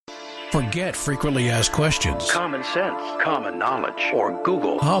Forget frequently asked questions. Common sense, common knowledge, or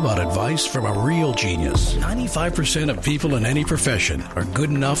Google. How about advice from a real genius? 95% of people in any profession are good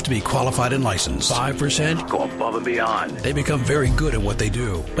enough to be qualified and licensed. 5% go above and beyond. They become very good at what they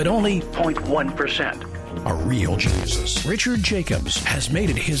do, but only 0.1% are real geniuses. Richard Jacobs has made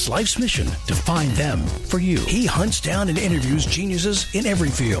it his life's mission to find them for you. He hunts down and interviews geniuses in every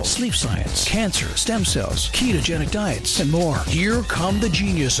field: sleep science, cancer, stem cells, ketogenic diets, and more. Here come the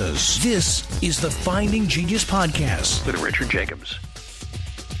geniuses. This is the Finding Genius Podcast with Richard Jacobs.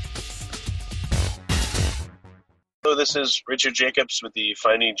 Hello, this is Richard Jacobs with the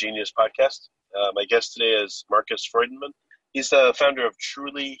Finding Genius Podcast. My guest today is Marcus Freudenman. He's the founder of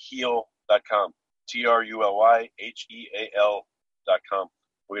TrulyHeal.com. TrulyHeal.com.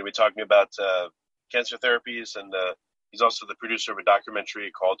 We're going to be talking about cancer therapies, and he's also the producer of a documentary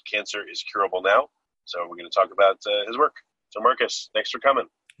called Cancer is Curable Now. So we're going to talk about his work. So Marcus, thanks for coming.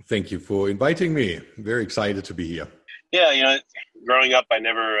 Thank you for inviting me. I'm very excited to be here. Yeah, growing up, I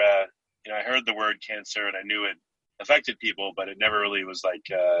never, I heard the word cancer and I knew it affected people, but it never really was it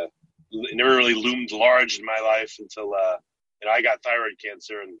never really loomed large in my life until, I got thyroid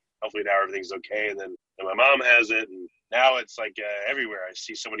cancer, and hopefully now everything's okay. And then my mom has it, and now it's everywhere. I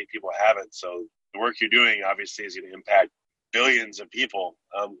see so many people have it. So the work you're doing obviously is going to impact billions of people.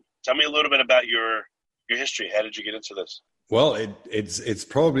 Tell me a little bit about your history. How did you get into this? Well, it's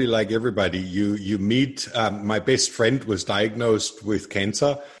probably like everybody. You meet. My best friend was diagnosed with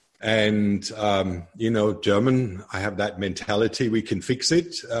cancer, and German. I have that mentality. We can fix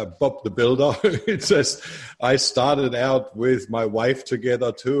it. Bob the Builder. It's just I started out with my wife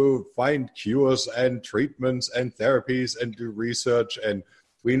together to find cures and treatments and therapies and do research, and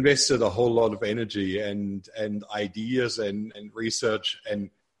we invested a whole lot of energy and ideas and research,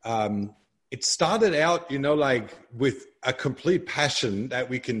 and it started out, with a complete passion that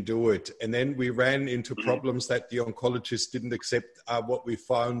we can do it. And then we ran into problems that the oncologists didn't accept what we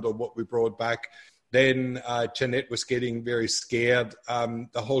found or what we brought back. Then Jeanette was getting very scared.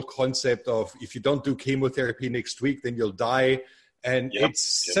 The whole concept of if you don't do chemotherapy next week, then you'll die. And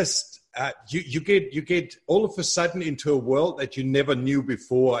just, you get all of a sudden into a world that you never knew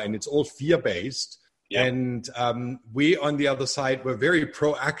before, and it's all fear-based. Yep. And we, on the other side, were very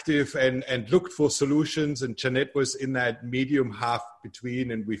proactive and looked for solutions. And Jeanette was in that medium half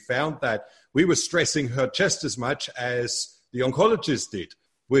between. And we found that we were stressing her just as much as the oncologist did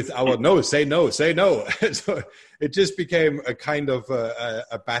with our no, say no, say no. So it just became a kind of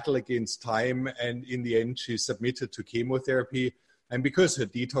a battle against time. And in the end, she submitted to chemotherapy. And because her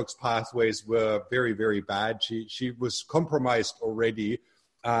detox pathways were very, very bad, she was compromised already.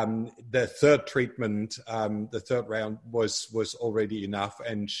 The third treatment, the third round was already enough,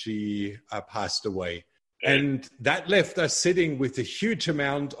 and she passed away. And that left us sitting with a huge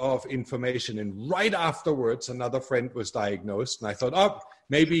amount of information. And right afterwards, another friend was diagnosed. And I thought,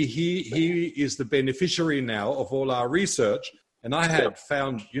 maybe he is the beneficiary now of all our research. And I had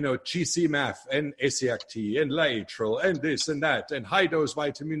found, GCMAF and SEACT and Laetrile and this and that and high-dose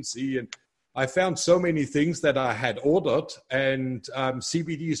vitamin C, and I found so many things that I had ordered, and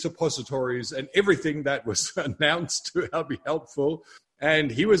CBD suppositories and everything that was announced to be helpful.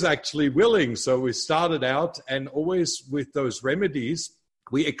 And he was actually willing. So we started out, and always with those remedies,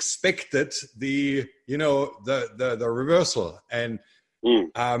 we expected the reversal. And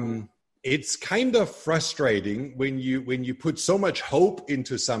it's kind of frustrating when you put so much hope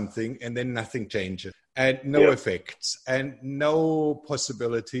into something and then nothing changes. And no effects and no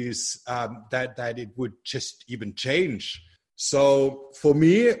possibilities that it would just even change. So for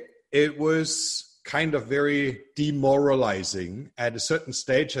me, it was kind of very demoralizing. At a certain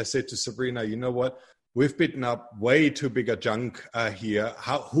stage, I said to Sabrina, you know what? We've bitten up way too big a chunk here.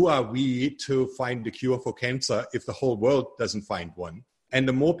 Who are we to find the cure for cancer if the whole world doesn't find one? And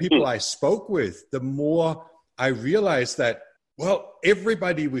the more people I spoke with, the more I realized that, well,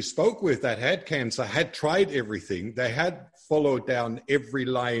 everybody we spoke with that had cancer had tried everything. They had followed down every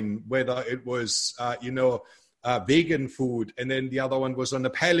line, whether it was, vegan food, and then the other one was on a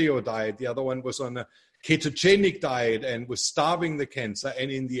paleo diet. The other one was on a ketogenic diet and was starving the cancer.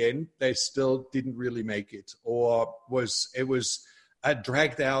 And in the end, they still didn't really make it, or it was a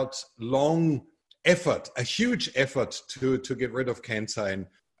dragged out long effort, a huge effort to get rid of cancer. And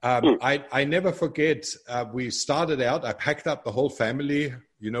I never forget, we started out, I packed up the whole family,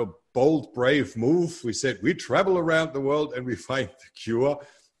 bold, brave move. We said, we travel around the world and we find the cure.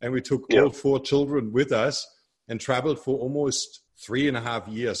 And we took all 4 children with us and traveled for almost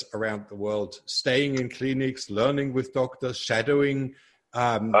 3.5 years around the world, staying in clinics, learning with doctors, shadowing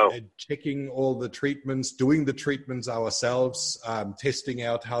checking all the treatments, doing the treatments ourselves, testing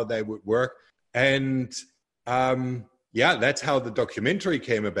out how they would work. And that's how the documentary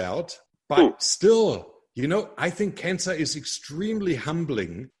came about. But still, I think cancer is extremely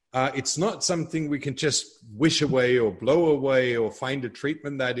humbling. It's not something we can just wish away or blow away or find a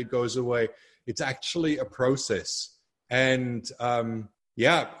treatment that it goes away. It's actually a process. And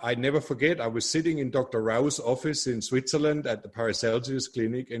I never forget, I was sitting in Dr. Rau's office in Switzerland at the Paracelsus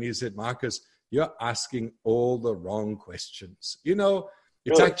Clinic, and he said, Marcus, you're asking all the wrong questions.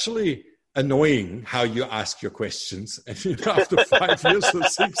 It's actually annoying how you ask your questions. And after 5 years or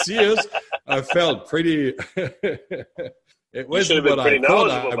 6 years, I felt pretty... It wasn't what I thought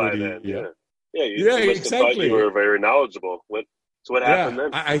I would then. Yeah, you must have thought you were very knowledgeable. So what happened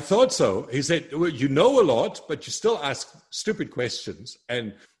then? I thought so. He said, well, you know a lot, but you still ask stupid questions.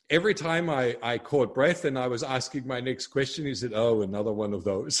 And every time I caught breath and I was asking my next question, he said, oh, another one of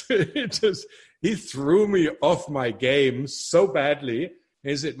those. He threw me off my game so badly.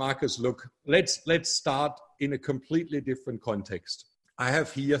 He said, Marcus, look, let's start in a completely different context. I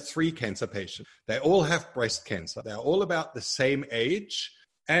have here 3 cancer patients. They all have breast cancer. They're all about the same age.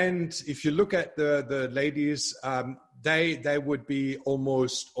 And if you look at the ladies, they would be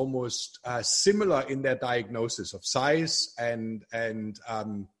almost similar in their diagnosis of size and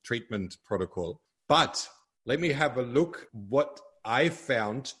treatment protocol. But let me have a look what I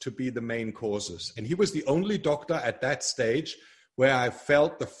found to be the main causes. And he was the only doctor at that stage where I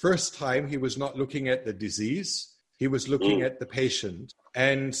felt the first time he was not looking at the disease. He was looking at the patient.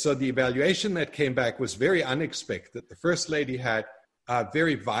 And so the evaluation that came back was very unexpected. The first lady had a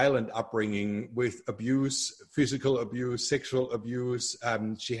very violent upbringing with abuse, physical abuse, sexual abuse.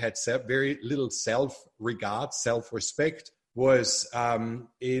 She had very little self-regard, self-respect, was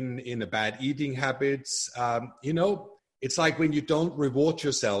in a bad eating habits. It's like when you don't reward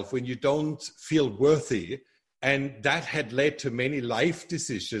yourself, when you don't feel worthy. And that had led to many life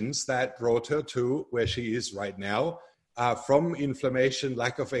decisions that brought her to where she is right now, from inflammation,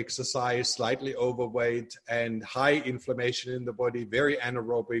 lack of exercise, slightly overweight, and high inflammation in the body, very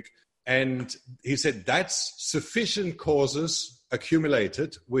anaerobic. And he said that's sufficient causes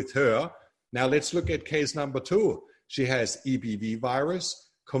accumulated with her. Now let's look at case number 2. She has EBV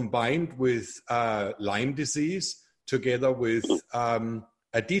virus combined with Lyme disease, together with...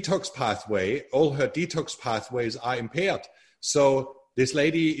 a detox pathway. All her detox pathways are impaired. So this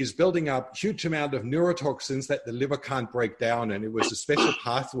lady is building up huge amount of neurotoxins that the liver can't break down. And it was a special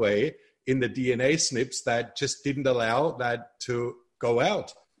pathway in the DNA SNPs that just didn't allow that to go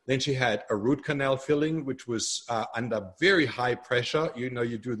out. Then she had a root canal filling, which was under very high pressure.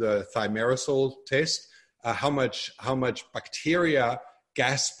 You do the thimerosal test, how much bacteria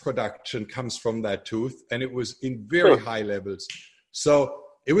gas production comes from that tooth. And it was in very high levels. So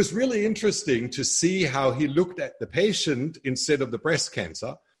it was really interesting to see how he looked at the patient instead of the breast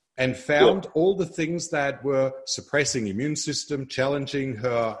cancer and found all the things that were suppressing immune system, challenging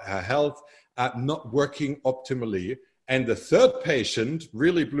her health, not working optimally. And the third patient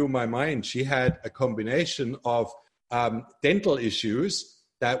really blew my mind. She had a combination of dental issues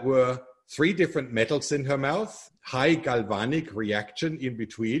that were 3 different metals in her mouth, high galvanic reaction in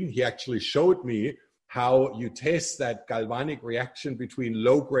between. He actually showed me how you test that galvanic reaction between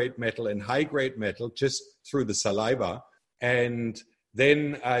low-grade metal and high-grade metal just through the saliva. And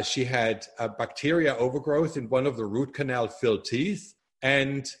then she had a bacteria overgrowth in one of the root canal-filled teeth.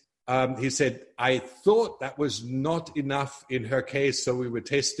 And he said, I thought that was not enough in her case. So we were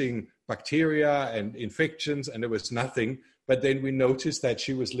testing bacteria and infections, and there was nothing. But then we noticed that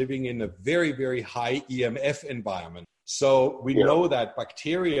she was living in a very, very high EMF environment. So we know that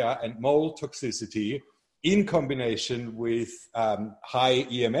bacteria and mold toxicity in combination with high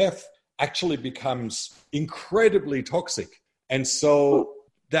EMF actually becomes incredibly toxic. And so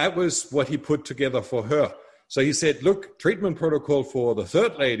that was what he put together for her. So he said, look, treatment protocol for the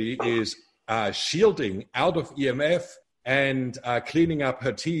third lady is shielding out of EMF and cleaning up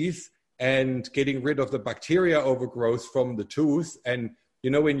her teeth and getting rid of the bacteria overgrowth from the tooth. And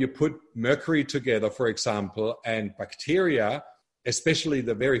when you put mercury together, for example, and bacteria, especially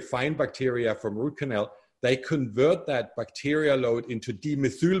the very fine bacteria from root canal, they convert that bacteria load into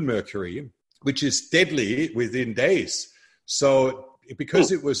dimethylmercury, which is deadly within days. So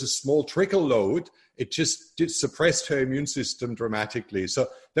because it was a small trickle load, it just suppressed her immune system dramatically. So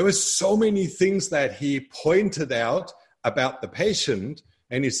there were so many things that he pointed out about the patient.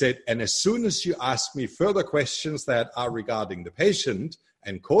 And he said, and as soon as you ask me further questions that are regarding the patient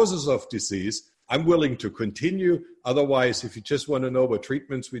and causes of disease, I'm willing to continue. Otherwise, if you just want to know what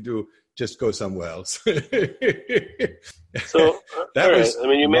treatments we do, just go somewhere else. So, I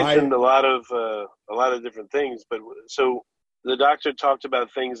mean, you mentioned a lot of different things, but so the doctor talked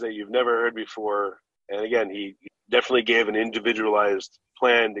about things that you've never heard before. And again, he definitely gave an individualized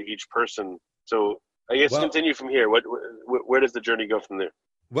plan to each person. So I guess continue from here. Where does the journey go from there?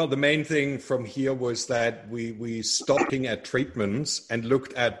 Well, the main thing from here was that we stopped looking at treatments and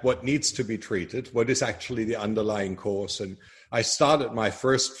looked at what needs to be treated, what is actually the underlying cause. And I started my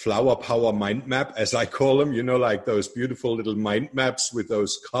first flower power mind map, as I call them, like those beautiful little mind maps with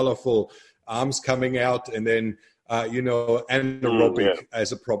those colorful arms coming out, and then, anaerobic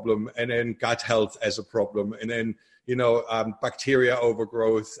as a problem, and then gut health as a problem, and then, bacteria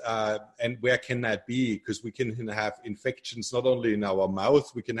overgrowth, and where can that be? Because we can have infections not only in our mouth,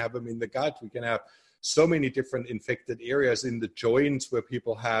 we can have them in the gut, we can have so many different infected areas in the joints where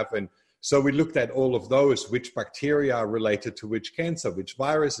people have. And so we looked at all of those, which bacteria are related to which cancer, which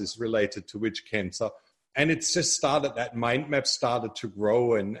virus is related to which cancer. And it's just started, that mind map started to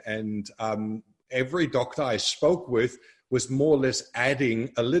grow. And every doctor I spoke with was more or less adding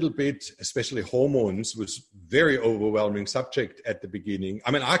a little bit, especially hormones, was very overwhelming subject at the beginning.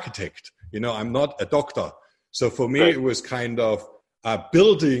 I'm an architect, I'm not a doctor. So for me, it was kind of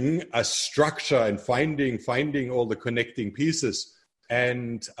building a structure and finding all the connecting pieces.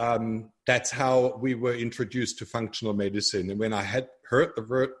 And that's how we were introduced to functional medicine. And when I had heard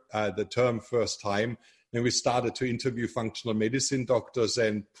the term first time, then we started to interview functional medicine doctors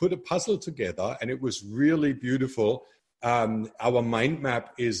and put a puzzle together. And it was really beautiful. Our mind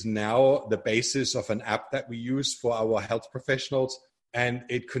map is now the basis of an app that we use for our health professionals. And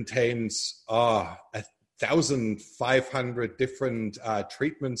it contains 1,500 different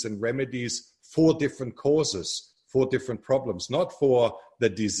treatments and remedies for different causes, for different problems, not for the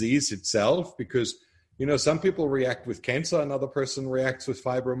disease itself, because, some people react with cancer, another person reacts with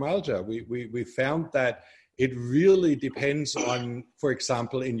fibromyalgia. We found that it really depends on, for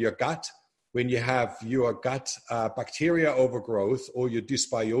example, in your gut, when you have your gut bacteria overgrowth or your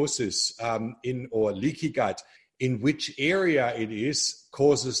dysbiosis or leaky gut, in which area it is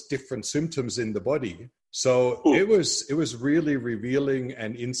causes different symptoms in the body. So it was really revealing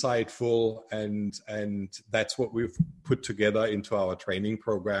and insightful, and that's what we've put together into our training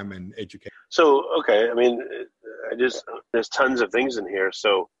program and education. So, okay, I mean, there's tons of things in here.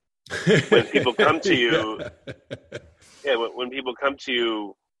 So when people come to you, when people come to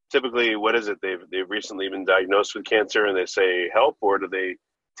you, typically, what is it? They've recently been diagnosed with cancer and they say help, or do they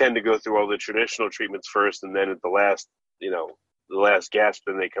tend to go through all the traditional treatments first and then at the last gasp,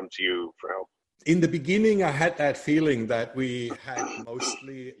 then they come to you for help? In the beginning, I had that feeling that we had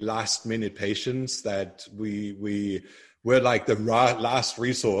mostly last-minute patients, that we were like the last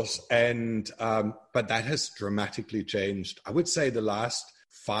resource, and but that has dramatically changed. I would say the last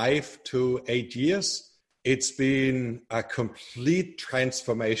 5 to 8 years, it's been a complete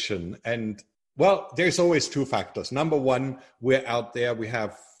transformation. And well, there's always two factors. Number one, we're out there. We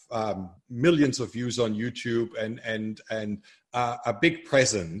have millions of views on YouTube and a big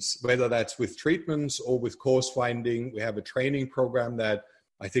presence, whether that's with treatments or with course finding. We have a training program that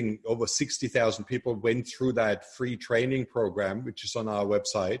I think over 60,000 people went through that free training program, which is on our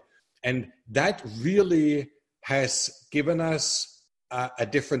website. And that really has given us a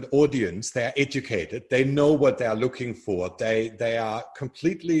different audience. They're educated. They know what they're looking for. They are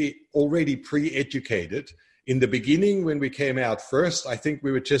completely already pre-educated. In the beginning, when we came out first, I think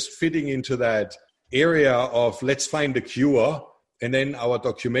we were just fitting into that area of let's find a cure. And then our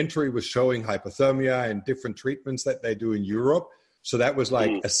documentary was showing hypothermia and different treatments that they do in Europe. So that was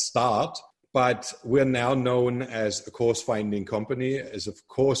like a start. But we're now known as a course finding company, as a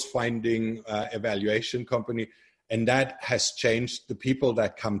course finding evaluation company. And that has changed the people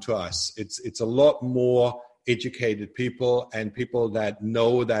that come to us. It's a lot more educated people and people that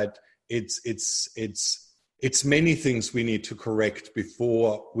know that it's many things we need to correct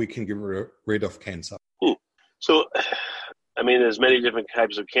before we can get rid of cancer. So, I mean, there's many different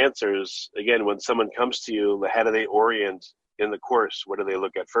types of cancers. Again, when someone comes to you, how do they orient in the course? What do they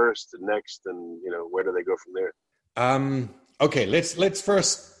look at first and next, and where do they go from there? Okay, let's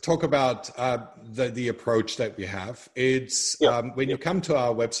first talk about the approach that we have. It's when you come to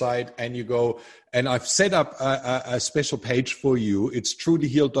our website and you go, and I've set up a special page for you. It's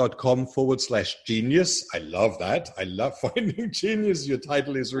trulyheal.com/genius. I love that. I love finding genius. Your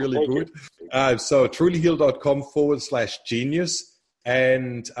title is really good. So trulyheal.com/genius.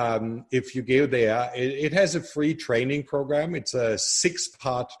 And if you go there, it has a free training program. It's a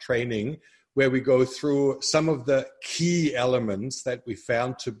 6-part training where we go through some of the key elements that we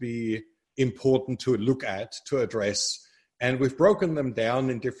found to be important to look at, to address. And we've broken them down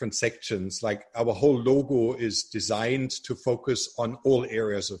in different sections. Like our whole logo is designed to focus on all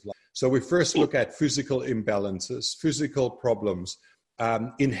areas of life. So we first look at physical imbalances, physical problems,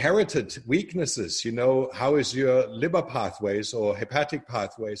 inherited weaknesses. How is your liver pathways or hepatic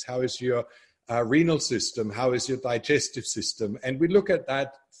pathways? How is your renal system? How is your digestive system? And we look at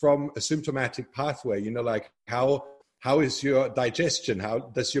that from a symptomatic pathway, like how is your digestion? How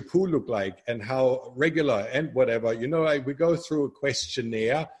does your poo look like? And how regular and whatever. We go through a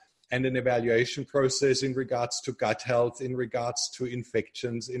questionnaire and an evaluation process in regards to gut health, in regards to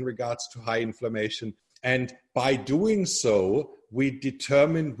infections, in regards to high inflammation. And by doing so, we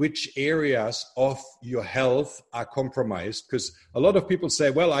determine which areas of your health are compromised. Because a lot of people say,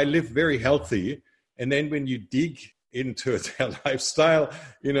 well, I live very healthy. And then when you dig into their lifestyle,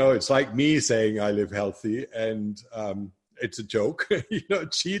 it's like me saying I live healthy, and it's a joke.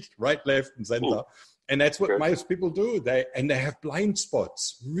 Cheat right, left, and center. Ooh. And that's what most people do. They have blind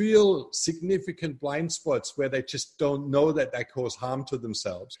spots, real significant blind spots where they just don't know that they cause harm to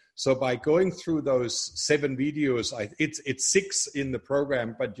themselves. So by going through those 7 videos, it's 6 in the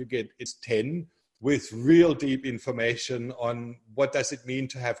program, but it's 10 with real deep information on what does it mean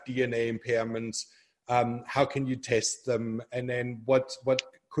to have DNA impairments. How can you test them? And then what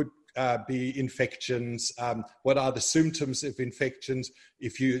could be infections? What are the symptoms of infections?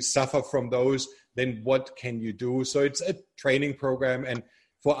 If you suffer from those, then what can you do? So it's a training program. And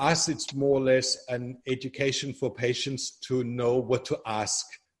for us, it's more or less an education for patients to know what to ask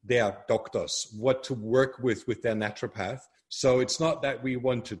their doctors, what to work with their naturopath. So it's not that we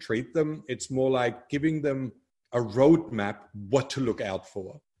want to treat them. It's more like giving them a roadmap, what to look out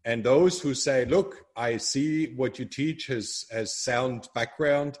for. And those who say, look, I see what you teach has sound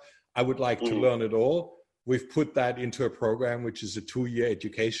background. I would like to learn it all. We've put that into a program, which is a 2-year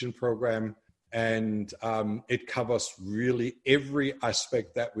education program. And it covers really every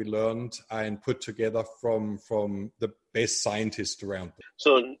aspect that we learned and put together from the best scientists around.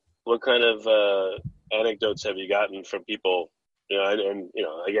 So what kind of anecdotes have you gotten from people? And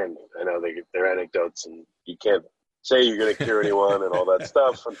again, I know they're anecdotes and you can't say you're going to cure anyone and all that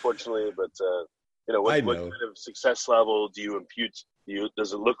stuff, unfortunately. But, what kind of success level do you impute?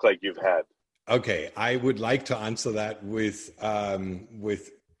 Does it look like you've had? Okay, I would like to answer that with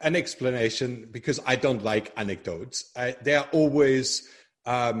an explanation, because I don't like anecdotes. They're always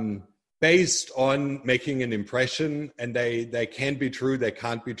based on making an impression, and they can be true, they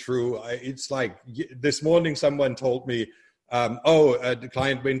can't be true. It's like this morning someone told me, the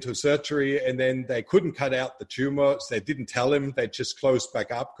client went to surgery and then they couldn't cut out the tumor. So they didn't tell him, they just closed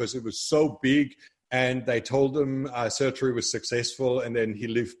back up because it was so big. And they told him surgery was successful. And then he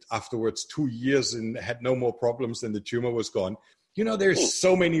lived afterwards 2 years and had no more problems, and the tumor was gone. There's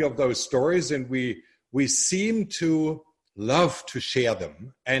so many of those stories, and we seem to love to share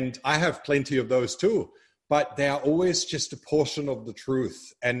them. And I have plenty of those too, but they are always just a portion of the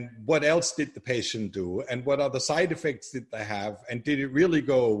truth. And what else did the patient do? And what other side effects did they have? And did it really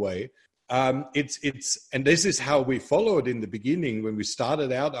go away? And this is how we followed in the beginning. When we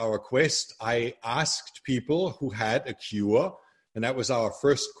started out our quest, I asked people who had a cure, and that was our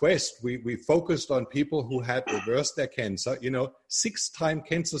first quest. We focused on people who had reversed their cancer, 6-time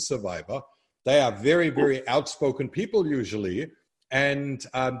cancer survivor. They are very, very outspoken people usually. And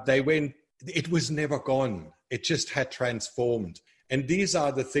it was never gone. It just had transformed. And these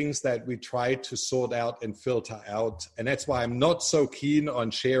are the things that we try to sort out and filter out. And that's why I'm not so keen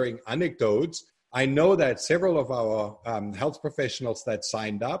on sharing anecdotes. I know that several of our health professionals that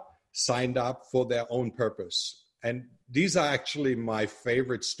signed up for their own purpose. And these are actually my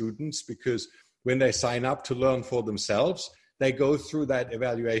favorite students, because when they sign up to learn for themselves, they go through that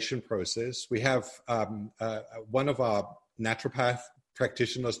evaluation process. We have one of our naturopath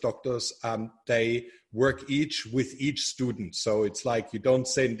practitioners, doctors, they work with each student. So it's like you don't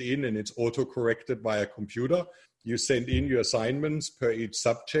send in and it's auto-corrected by a computer. You send in your assignments per each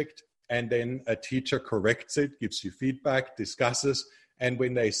subject, and then a teacher corrects it, gives you feedback, discusses. And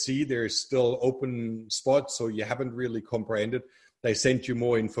when they see there's still open spots or you haven't really comprehended, they send you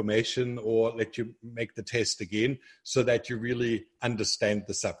more information or let you make the test again so that you really understand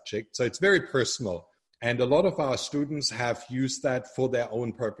the subject. So it's very personal. And a lot of our students have used that for their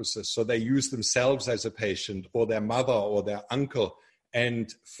own purposes. So they use themselves as a patient, or their mother or their uncle,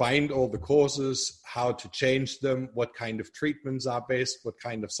 and find all the causes, how to change them, what kind of treatments are best, what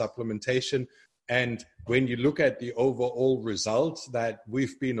kind of supplementation. And when you look at the overall results that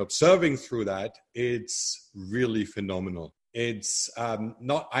we've been observing through that, it's really phenomenal.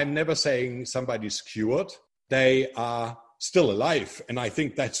 I'm never saying somebody's cured. They are still alive. And I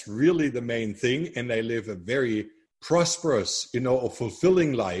think that's really the main thing. And they live a very prosperous, or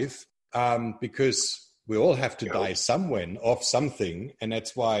fulfilling life, because we all have to die somewhere of something. And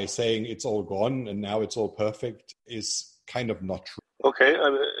that's why saying it's all gone and now it's all perfect is kind of not true. Okay.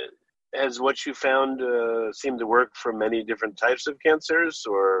 Has what you found seemed to work for many different types of cancers,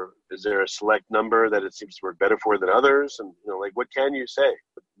 or is there a select number that it seems to work better for than others? And what can you say?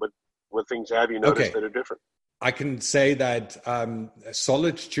 What things have you noticed that are different? I can say that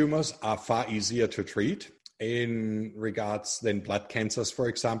solid tumors are far easier to treat in regards than blood cancers, for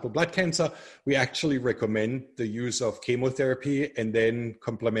example. Blood cancer, we actually recommend the use of chemotherapy and then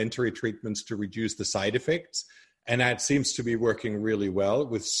complementary treatments to reduce the side effects. And that seems to be working really well.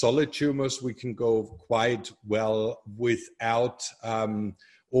 With solid tumors, we can go quite well without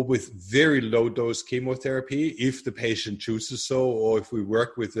or with very low dose chemotherapy if the patient chooses so, or if we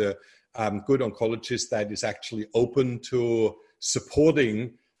work with a good oncologist that is actually open to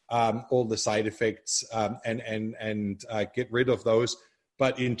supporting all the side effects and get rid of those.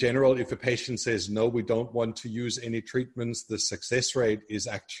 But in general, if a patient says, no, we don't want to use any treatments, the success rate is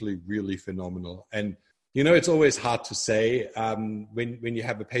actually really phenomenal. And it's always hard to say when you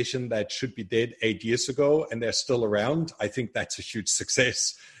have a patient that should be dead 8 years ago and they're still around. I think that's a huge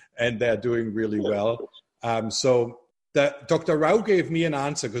success and they're doing really well. So Dr. Rao gave me an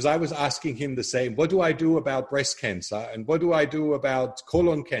answer because I was asking him the same. What do I do about breast cancer? And what do I do about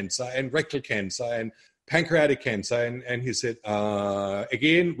colon cancer and rectal cancer and pancreatic cancer? And he said,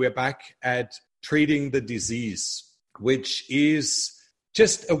 again, we're back at treating the disease, which is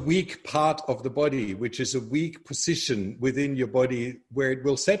just a weak part of the body, which is a weak position within your body where it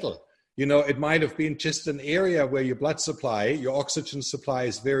will settle. It might have been just an area where your blood supply, your oxygen supply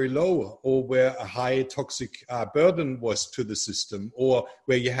is very low, or where a high toxic burden was to the system, or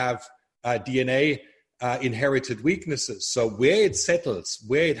where you have DNA inherited weaknesses. So where it settles,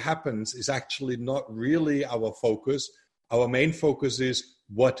 where it happens is actually not really our focus. Our main focus is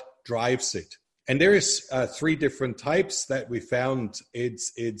what drives it. And there is 3 different types that we found.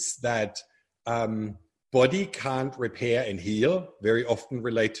 It's that body can't repair and heal, very often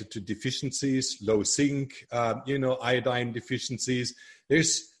related to deficiencies, low zinc, iodine deficiencies.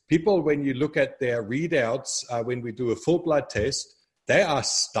 There's people, when you look at their readouts, when we do a full blood test, they are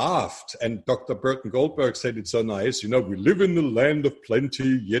starved. And Dr. Burton Goldberg said it so nice, we live in the land of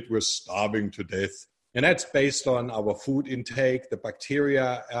plenty, yet we're starving to death. And that's based on our food intake, the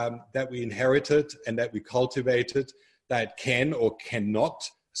bacteria that we inherited and that we cultivated that can or cannot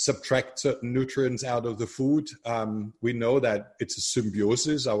subtract certain nutrients out of the food. We know that it's a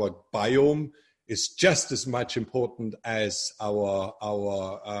symbiosis. Our biome is just as much important as our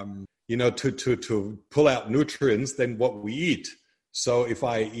to pull out nutrients than what we eat. So if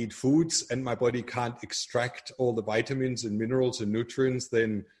I eat foods and my body can't extract all the vitamins and minerals and nutrients,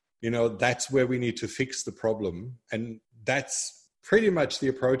 then that's where we need to fix the problem. And that's pretty much the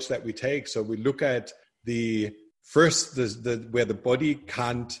approach that we take. So we look at where the body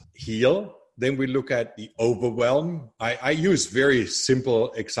can't heal. Then we look at the overwhelm. I use very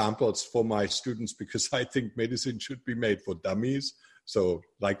simple examples for my students because I think medicine should be made for dummies. So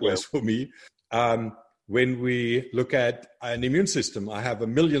likewise for me. When we look at an immune system, I have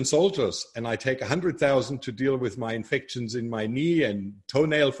 1 million soldiers and I take 100,000 to deal with my infections in my knee and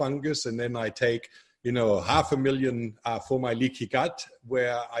toenail fungus. And then I take, 500,000 for my leaky gut,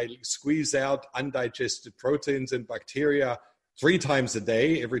 where I squeeze out undigested proteins and bacteria 3 times a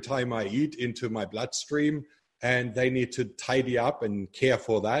day, every time I eat, into my bloodstream. And they need to tidy up and care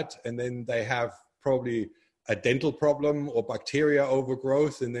for that. And then they have probably a dental problem or bacteria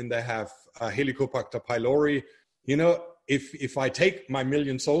overgrowth, and then they have Helicobacter pylori. If I take my 1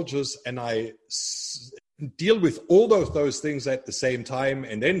 million soldiers and I deal with all those things at the same time,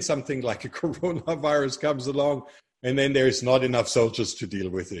 and then something like a coronavirus comes along, and then there's not enough soldiers to deal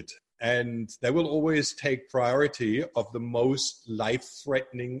with it. And they will always take priority of the most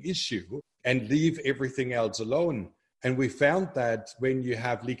life-threatening issue and leave everything else alone. And we found that when you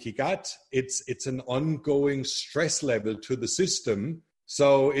have leaky gut, it's an ongoing stress level to the system.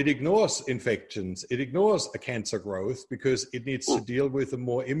 So it ignores infections, it ignores a cancer growth because it needs to deal with a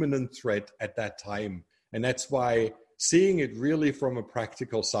more imminent threat at that time. And that's why seeing it really from a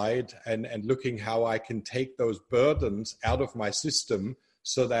practical side and looking how I can take those burdens out of my system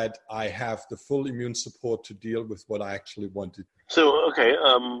so that I have the full immune support to deal with what I actually wanted. So, okay,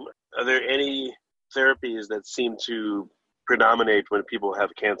 are there any therapies that seem to predominate when people have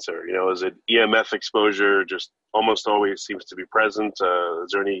cancer? Is it EMF exposure just almost always seems to be present?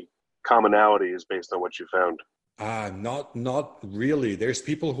 Is there any commonalities based on what you found? Not really. There's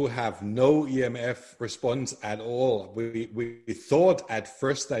people who have no EMF response at all. We thought at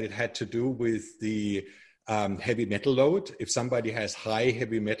first that it had to do with the heavy metal load. If somebody has high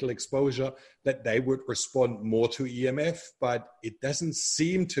heavy metal exposure, that they would respond more to EMF, but it doesn't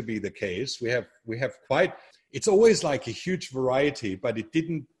seem to be the case. We have quite. It's always like a huge variety, but it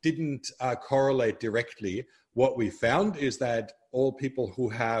didn't correlate directly. What we found is that all people who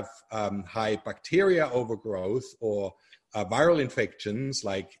have high bacteria overgrowth or viral infections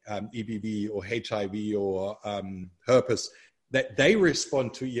like EBV or HIV or herpes, that they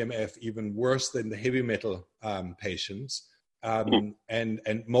respond to EMF even worse than the heavy metal patients.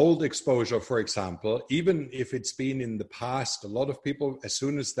 And mold exposure, for example, even if it's been in the past, a lot of people, as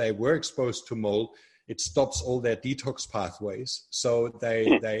soon as they were exposed to mold, it stops all their detox pathways. So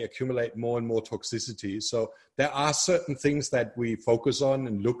they accumulate more and more toxicity. So there are certain things that we focus on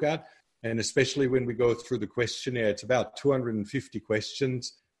and look at. And especially when we go through the questionnaire, it's about 250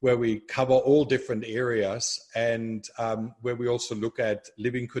 questions where we cover all different areas and where we also look at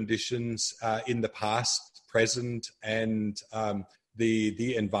living conditions in the past, present, and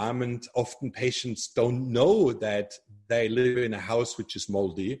the environment. Often patients don't know that they live in a house which is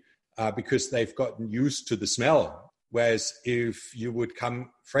moldy, because they've gotten used to the smell. Whereas if you would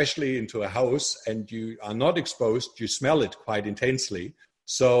come freshly into a house and you are not exposed, you smell it quite intensely.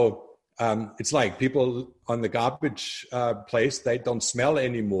 So it's like people on the garbage place, they don't smell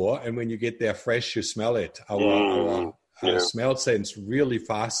anymore. And when you get there fresh, you smell it. Our smell sense really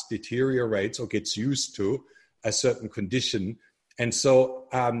fast deteriorates or gets used to a certain condition. And so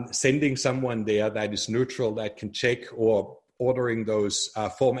sending someone there that is neutral, that can check, or ordering those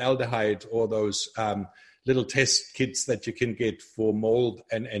formaldehyde or those little test kits that you can get for mold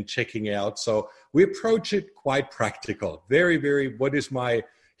and checking out. So we approach it quite practical. Very, very, what is my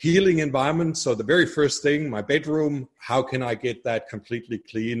healing environment? So the very first thing, my bedroom, how can I get that completely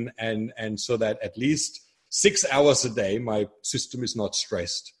clean? And so that at least 6 hours a day, my system is not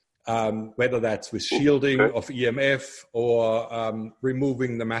stressed. Whether that's with shielding of EMF or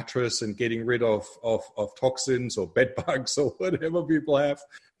removing the mattress and getting rid of toxins or bed bugs or whatever people have,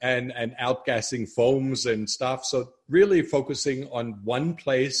 and outgassing foams and stuff. So really focusing on one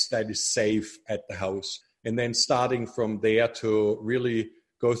place that is safe at the house, and then starting from there to really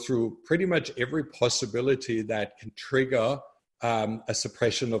go through pretty much every possibility that can trigger a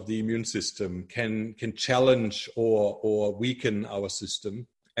suppression of the immune system, can challenge or weaken our system.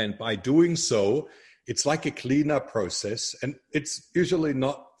 And by doing so, it's like a cleanup process. And it's usually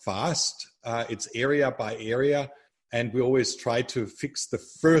not fast. It's area by area. And we always try to fix the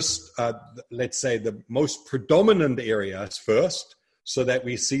first, let's say, the most predominant areas first, so that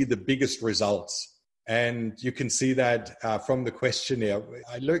we see the biggest results. And you can see that from the questionnaire.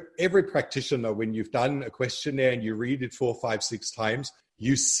 I look, every practitioner, when you've done a questionnaire and you read it 4, 5, 6 times,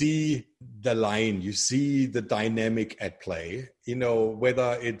 you see the line, you see the dynamic at play, you know,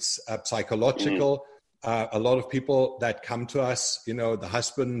 whether it's psychological. A lot of people that come to us, you know, the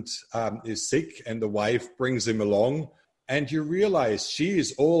husband is sick and the wife brings him along, and you realize she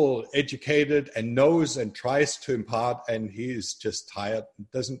is all educated and knows and tries to impart, and he is just tired and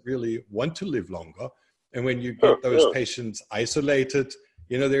doesn't really want to live longer. And when you get those patients isolated,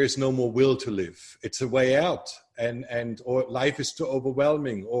 you know, there is no more will to live. It's a way out. Or life is too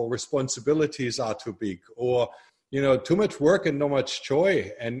overwhelming, or responsibilities are too big, or, you know, too much work and not much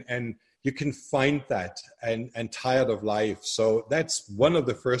joy. And you can find that and tired of life. So that's one of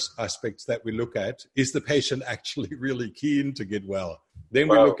the first aspects that we look at. Is the patient actually really keen to get well? Then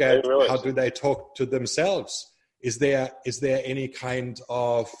we look at how do they talk to themselves? Is there any kind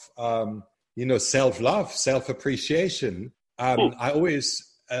of, self-love, self-appreciation? I always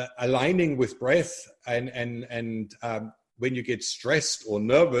aligning with breath and when you get stressed or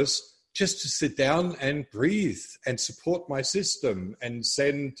nervous, just to sit down and breathe and support my system and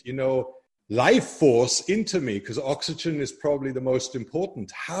send, you know, life force into me, because oxygen is probably the most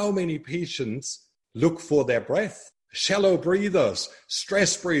important. How many patients look for their breath? Shallow breathers,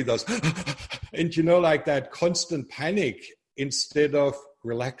 stress breathers, and, you know, like that constant panic, instead of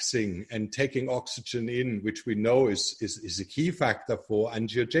relaxing and taking oxygen in, which we know is a key factor for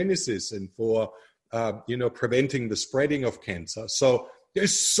angiogenesis and for, preventing the spreading of cancer. So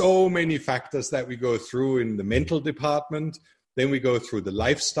there's so many factors that we go through in the mental department. Then we go through the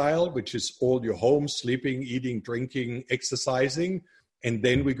lifestyle, which is all your home, sleeping, eating, drinking, exercising. And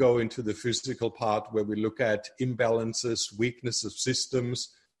then we go into the physical part, where we look at imbalances, weakness of systems,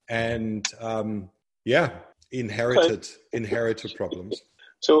 and inherited problems.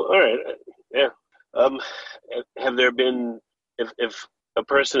 So, all right, yeah. Have there been, if a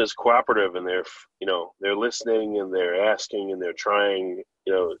person is cooperative and they're listening and they're asking and they're trying,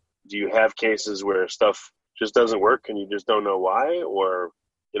 do you have cases where stuff just doesn't work and you just don't know why? Or,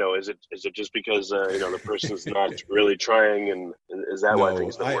 is it just because, the person's not really trying, and is that why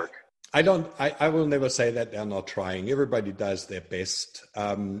things don't work? I will never say that they're not trying. Everybody does their best.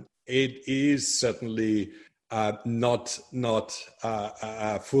 It is certainly not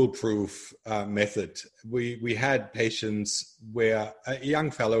a foolproof method. We had patients where a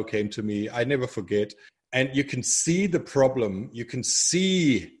young fellow came to me, I never forget, and you can see the problem. You can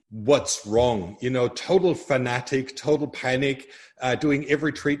see what's wrong, total fanatic, total panic, doing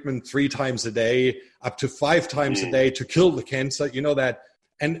every treatment 3 times a day, up to 5 times a day to kill the cancer, that.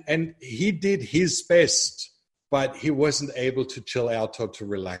 And he did his best, but he wasn't able to chill out or to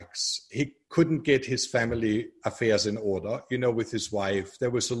relax. He couldn't get his family affairs in order, with his wife.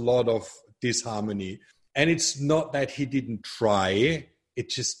 There was a lot of disharmony. And it's not that he didn't try, it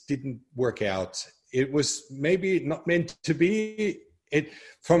just didn't work out. It was maybe not meant to be.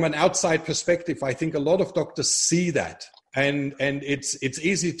 From an outside perspective, I think a lot of doctors see that. And it's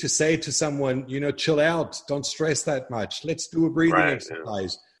easy to say to someone, chill out, don't stress that much. Let's do a breathing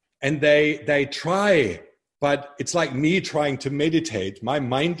exercise. Yeah. And they try, but it's like me trying to meditate. My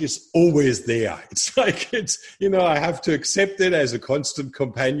mind is always there. It's like, I have to accept it as a constant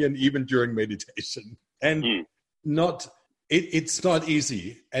companion, even during meditation. And it's not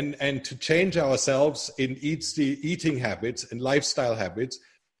easy. And to change ourselves in eating habits and lifestyle habits,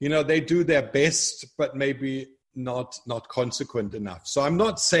 they do their best, but maybe not consequent enough. So I'm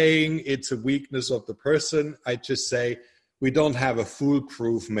not saying it's a weakness of the person. I just say we don't have a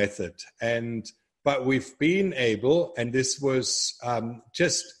foolproof method. But we've been able, and this was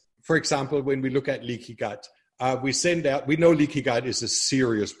just, for example, when we look at leaky gut, we know leaky gut is a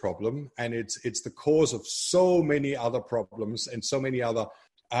serious problem, and it's the cause of so many other problems and so many other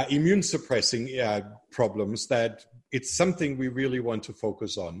immune suppressing problems that it's something we really want to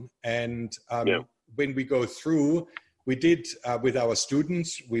focus on. And when we go through, we did with our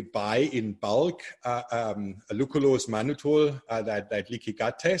students, we buy in bulk Aluculose mannitol, that leaky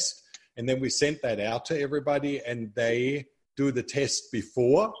gut test, and then we sent that out to everybody, and they do the test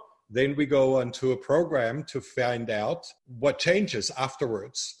before. Then we go onto a program to find out what changes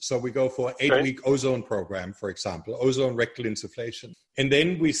afterwards. So we go for an 8-week ozone program, for example, ozone rectal insufflation. And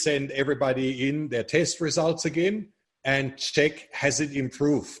then we send everybody in their test results again and check, has it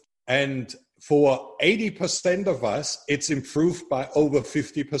improved? And for 80% of us, it's improved by over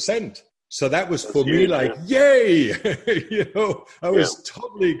 50%. So that was for me like, yay! I was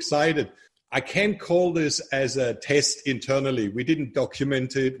totally excited. I can't call this as a test internally. We didn't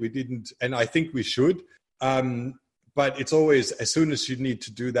document it. And I think we should. But it's always, as soon as you need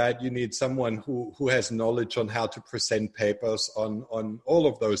to do that, you need someone who has knowledge on how to present papers on all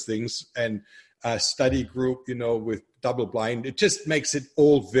of those things, and a study group, with double blind. It just makes it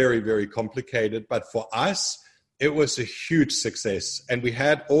all very, very complicated. But for us, it was a huge success. And we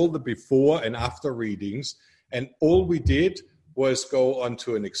had all the before and after readings. And all we did was go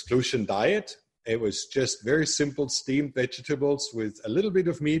onto an exclusion diet. It was just very simple steamed vegetables with a little bit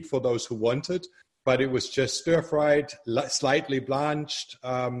of meat for those who wanted. But it was just stir-fried, slightly blanched,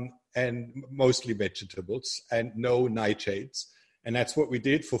 and mostly vegetables and no nightshades. And that's what we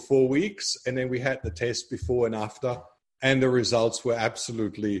did for 4 weeks. And then we had the test before and after. And the results were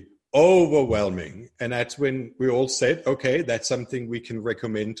absolutely overwhelming. And that's when we all said, okay, that's something we can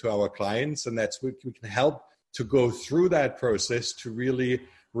recommend to our clients. And that's what we can help to go through that process to really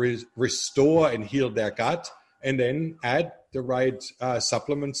restore and heal their gut, and then add the right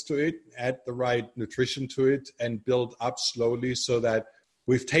supplements to it, add the right nutrition to it, and build up slowly so that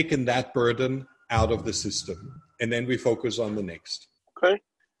we've taken that burden out of the system. And then we focus on the next. Okay.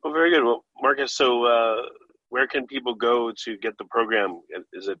 Well, very good. Well, Marcus, so where can people go to get the program?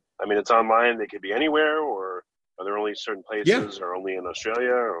 Is it, it's online, they could be anywhere, or are there only certain places, or only in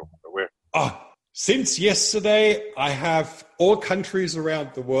Australia, or where? Since yesterday, I have all countries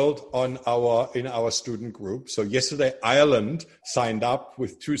around the world in our student group. So yesterday, Ireland signed up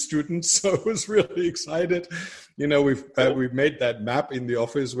with 2 students. So I was really excited. We've made that map in the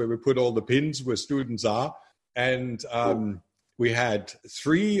office where we put all the pins where students are. And we had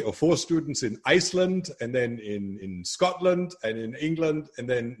 3 or 4 students in Iceland, and then in Scotland and in England. And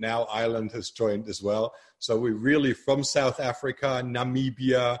then now Ireland has joined as well. So we really, from South Africa,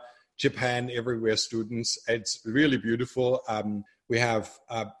 Namibia, Japan, everywhere students. It's really beautiful. We have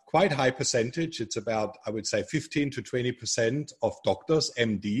a quite high percentage. It's about, I would say, 15 to 20% of doctors,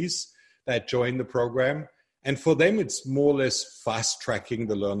 MDs, that join the program. And for them, it's more or less fast tracking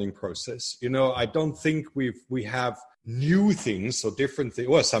the learning process. I don't think we have new things or different things,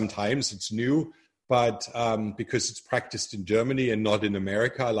 or sometimes it's new, but because it's practiced in Germany and not in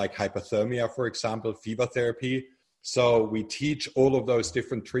America, like hypothermia, for example, fever therapy. So we teach all of those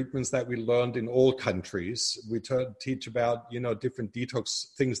different treatments that we learned in all countries. We teach about, different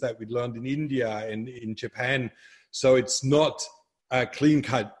detox things that we learned in India and in Japan. So it's not a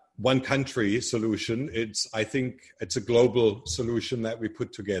clean-cut one country solution. I think it's a global solution that we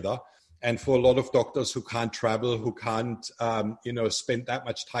put together. And for a lot of doctors who can't travel, who can't, spend that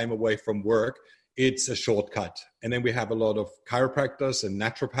much time away from work, it's a shortcut. And then we have a lot of chiropractors and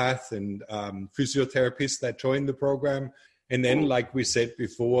naturopaths and physiotherapists that join the program. And then, like we said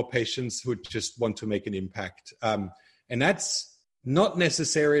before, patients who just want to make an impact. And that's not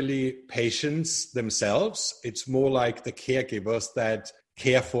necessarily patients themselves. It's more like the caregivers that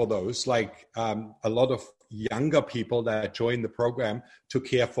care for those, like a lot of younger people that join the program to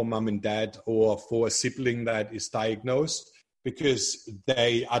care for mom and dad or for a sibling that is diagnosed, because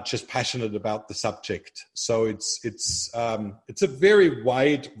they are just passionate about the subject. So it's a very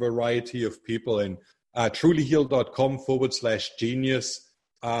wide variety of people. And trulyheal.com/genius,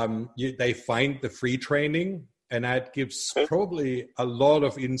 they find the free training, and that gives probably a lot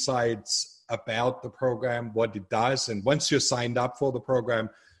of insights about the program, what it does. And once you're signed up for the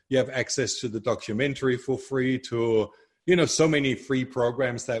program, you have access to the documentary for free, to so many free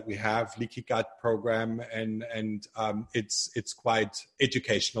programs that we have, Leaky Gut program, and it's quite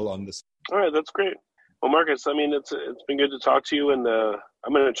educational on this. All right, that's great. Well, Marcus, I mean, it's been good to talk to you, and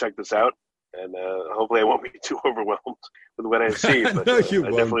I'm going to check this out, and hopefully I won't be too overwhelmed with what I see, but no, I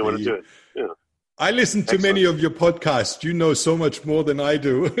definitely want to do it. Yeah. I listen to many of your podcasts. You know so much more than I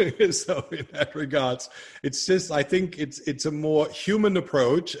do. So in that regards, it's just, I think it's a more human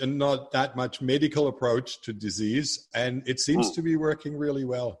approach and not that much medical approach to disease. And it seems to be working really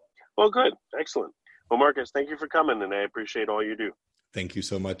well. Well, good. Excellent. Well, Marcus, thank you for coming, and I appreciate all you do. Thank you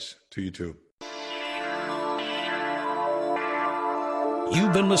so much. To you too.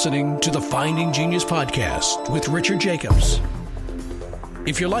 You've been listening to the Finding Genius podcast with Richard Jacobs.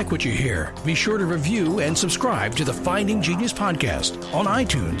 If you like what you hear, be sure to review and subscribe to the Finding Genius podcast on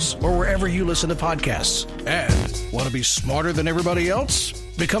iTunes or wherever you listen to podcasts. And want to be smarter than everybody else?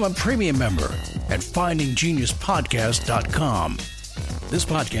 Become a premium member at findinggeniuspodcast.com. This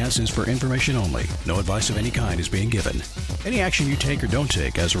podcast is for information only. No advice of any kind is being given. Any action you take or don't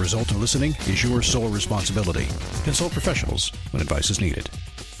take as a result of listening is your sole responsibility. Consult professionals when advice is needed.